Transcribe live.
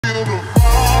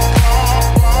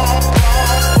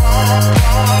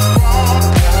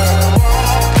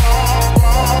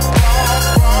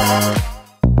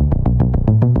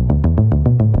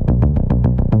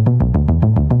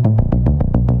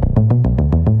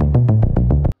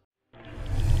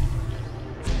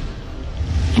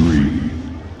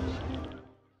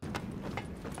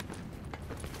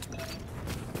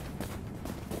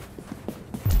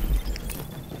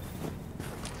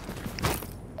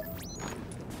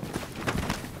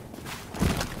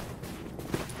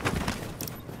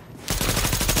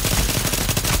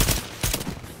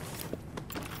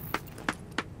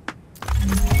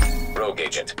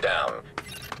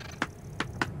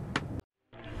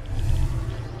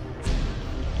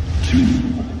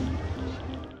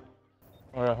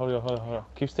Alright, hold on.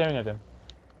 Keep staring at them.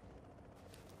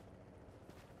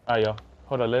 Alright, yo.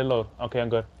 Hold on, let it load. Okay, I'm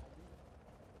good.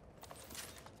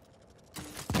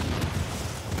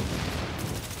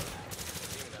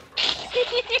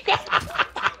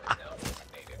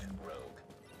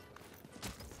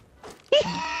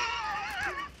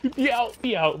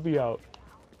 Be out.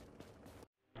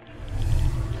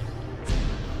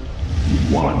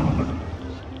 One.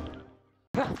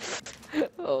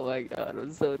 Oh my god,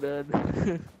 I'm so done.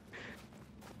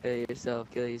 Kill yourself.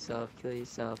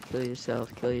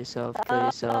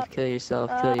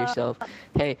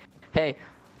 Hey,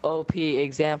 OP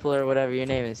example or whatever your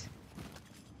name is.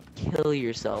 Kill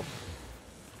yourself.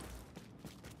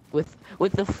 With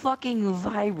the fucking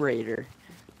vibrator,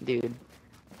 dude.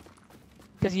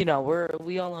 Cause you know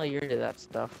we all know you're into that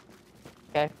stuff.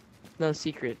 Okay, no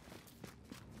secret.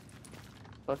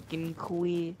 Fucking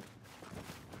queer.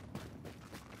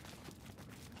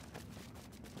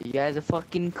 You guys are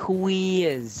fucking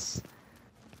queers.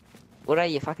 What are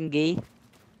you, fucking gay?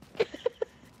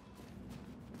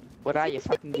 What are you,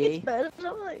 fucking gay?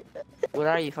 What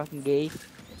are you, fucking gay?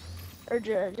 Or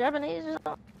Japanese or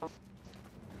something?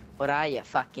 What are you,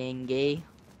 fucking gay?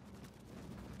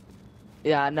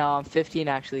 Yeah, no, I'm 15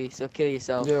 actually, so kill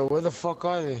yourself. Yeah, where the fuck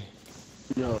are they?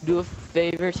 No. Do a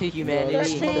favor to humanity and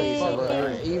kill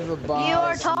yourself. You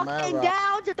are talking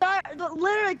down to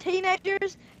literally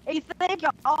teenagers, and you think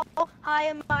you're all high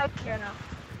and mighty here now.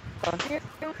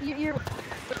 You're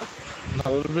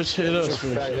No, little bitch hit us. Shut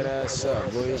your faggot ass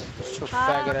up, boy. Shut your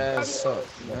faggot ass up,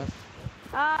 man.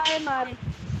 high and mighty.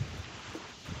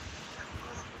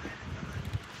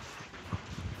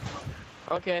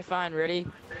 Okay, fine, ready?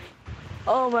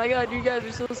 Oh my god, you guys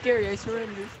are so scary, I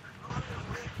surrender.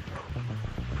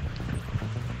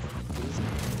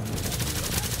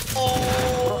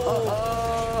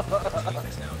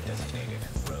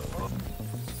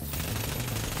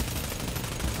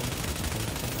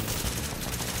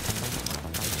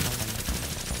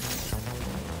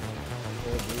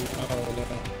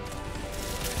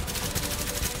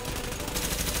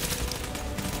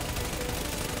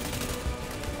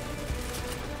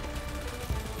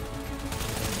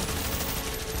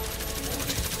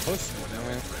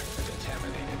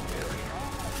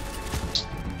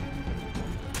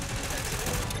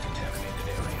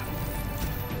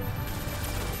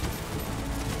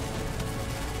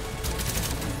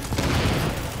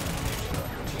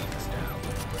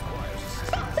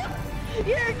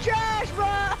 You're trash, bro!